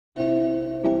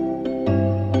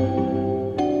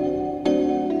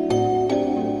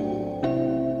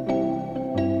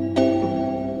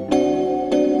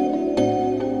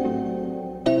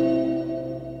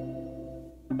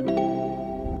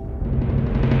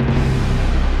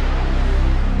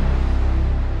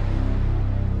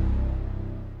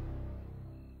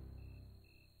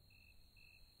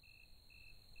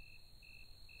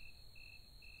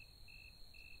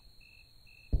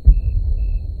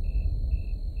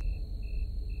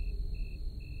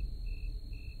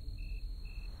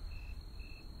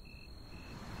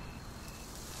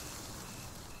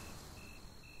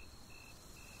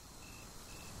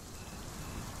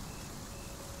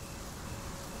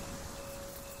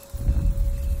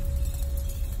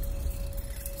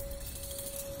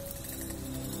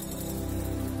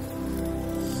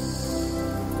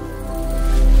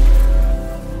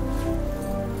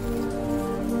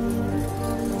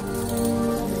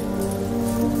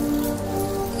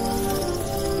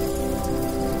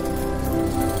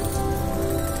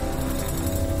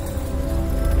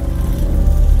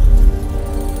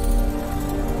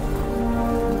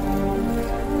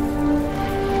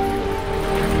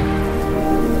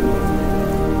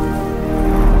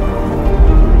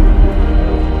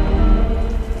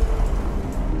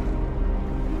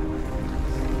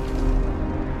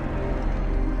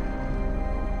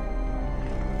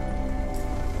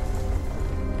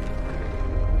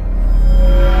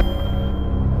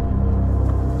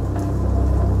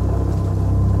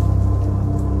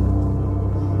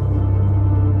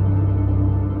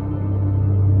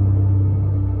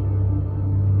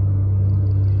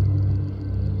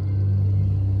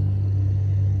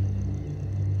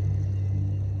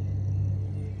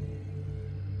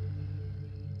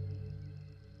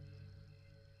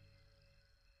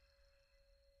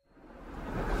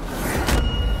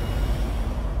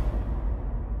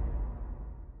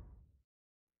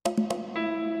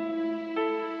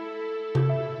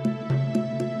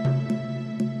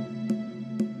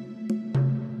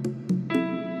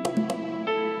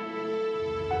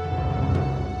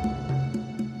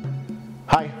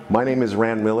My name is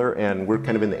Rand Miller, and we're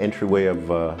kind of in the entryway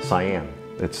of Cyan.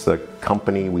 It's the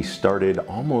company we started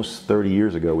almost 30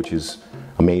 years ago, which is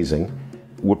amazing.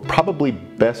 We're probably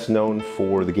best known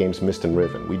for the games Mist and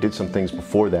Riven. We did some things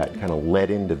before that, kind of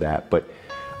led into that, but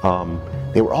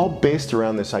they were all based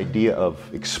around this idea of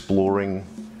exploring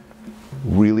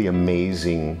really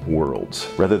amazing worlds,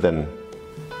 rather than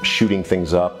shooting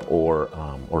things up or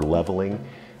leveling.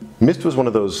 Mist was one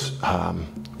of those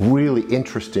really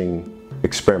interesting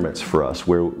experiments for us,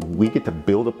 where we get to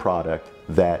build a product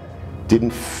that didn't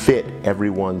fit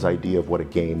everyone's idea of what a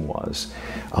game was.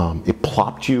 It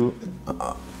plopped you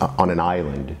on an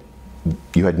island.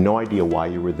 You had no idea why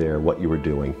you were there, what you were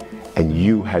doing, and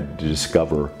you had to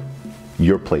discover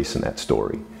your place in that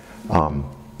story.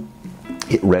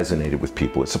 It resonated with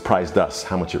people. It surprised us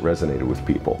how much it resonated with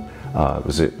people.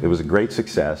 It was a great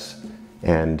success,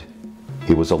 and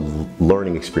it was a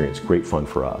learning experience, great fun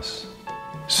for us.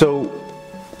 So,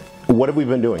 what have we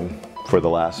been doing for the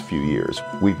last few years?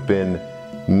 We've been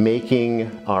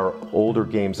making our older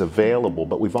games available,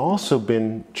 but we've also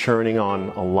been churning on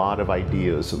a lot of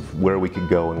ideas of where we could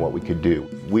go and what we could do.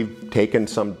 We've taken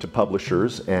some to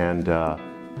publishers, and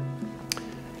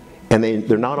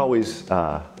they're not always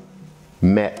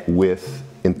met with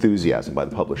enthusiasm by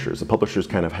the publishers. The publishers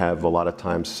kind of have a lot of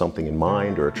times something in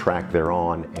mind or a track they're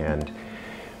on, and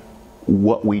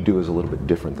what we do is a little bit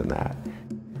different than that.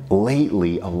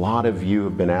 Lately, a lot of you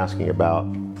have been asking about,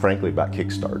 frankly, about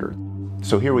Kickstarter.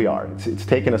 So here we are. It's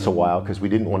taken us a while because we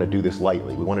didn't want to do this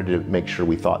lightly. We wanted to make sure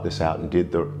we thought this out and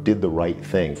did the right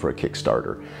thing for a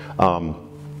Kickstarter.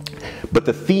 But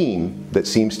the theme that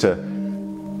seems to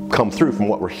come through from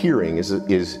what we're hearing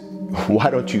is why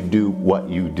don't you do what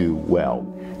you do well?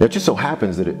 Now, it just so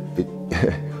happens that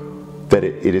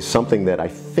it is something that I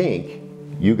think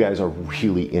you guys are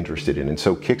really interested in, and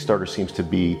so Kickstarter seems to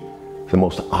be the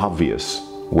most obvious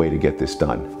way to get this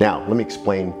done. Now, let me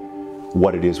explain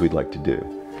what it is we'd like to do.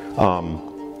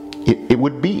 It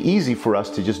would be easy for us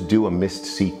to just do a Mist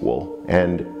sequel,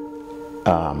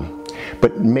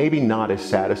 but maybe not as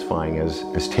satisfying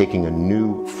as taking a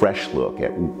new, fresh look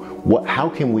at how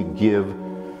can we give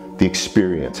the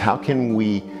experience? How can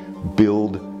we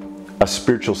build a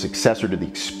spiritual successor to the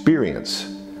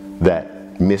experience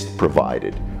that Mist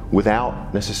provided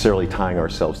without necessarily tying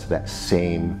ourselves to that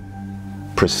same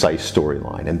precise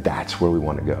storyline? And that's where we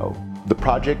want to go. The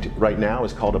project right now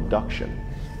is called Obduction.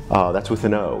 That's with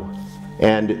an O.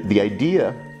 And the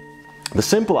idea, the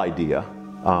simple idea,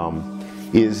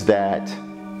 is that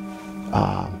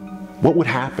what would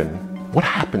happen? What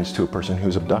happens to a person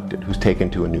who's abducted, who's taken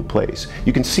to a new place?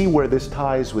 You can see where this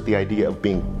ties with the idea of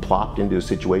being plopped into a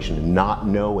situation and not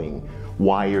knowing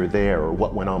why you're there or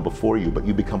what went on before you, but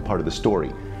you become part of the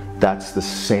story. That's the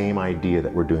same idea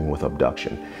that we're doing with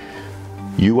Obduction.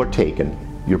 You are taken,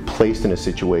 you're placed in a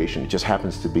situation. It just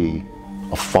happens to be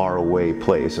a faraway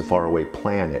place, a faraway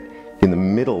planet. In the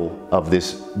middle of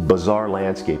this bizarre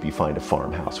landscape, you find a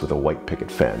farmhouse with a white picket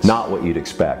fence. Not what you'd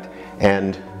expect.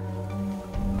 And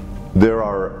there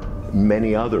are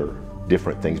many other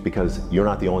different things, because you're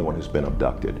not the only one who's been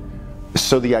abducted.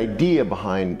 So the idea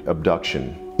behind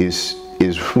Obduction is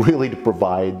really to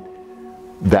provide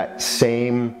that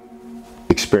same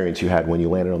experience you had when you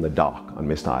landed on the dock on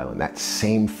Mist Island, that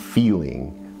same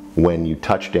feeling when you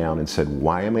touched down and said,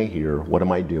 why am I here? What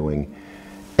am I doing?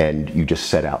 And you just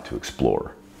set out to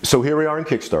explore. So here we are in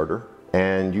Kickstarter,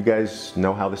 and you guys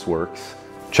know how this works.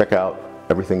 Check out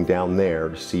everything down there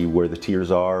to see where the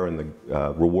tiers are and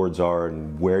the rewards are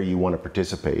and where you want to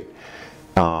participate.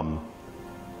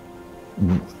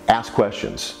 Ask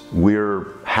questions.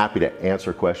 We're happy to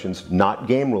answer questions, not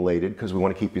game related, because we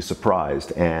want to keep you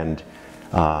surprised, and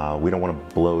we don't want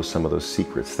to blow some of those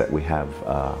secrets that we have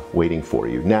waiting for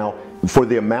you. Now, for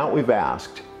the amount we've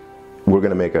asked, we're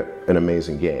going to make an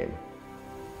amazing game.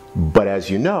 But as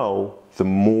you know, the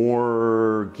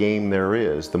more game there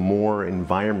is, the more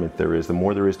environment there is, the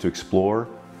more there is to explore,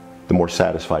 the more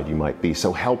satisfied you might be.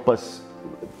 So help us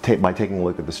by taking a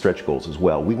look at the stretch goals as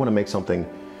well. We want to make something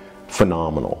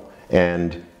phenomenal,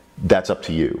 and that's up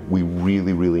to you. We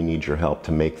really, really need your help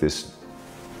to make this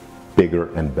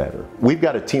bigger and better. We've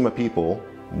got a team of people.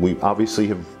 We obviously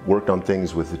have worked on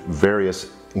things with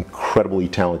various incredibly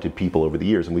talented people over the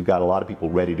years, and we've got a lot of people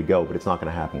ready to go, but it's not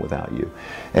going to happen without you.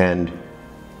 And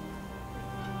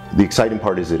the exciting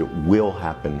part is that it will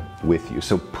happen with you.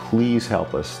 So please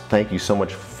help us. Thank you so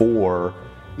much for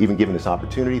even giving this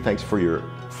opportunity. Thanks for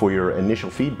your initial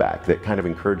feedback that kind of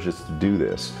encouraged us to do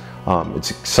this.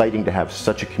 It's exciting to have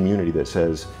such a community that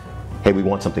says, hey, we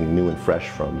want something new and fresh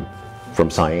from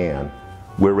Cyan.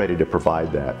 We're ready to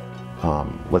provide that.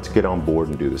 Let's get on board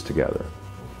and do this together.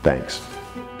 Thanks.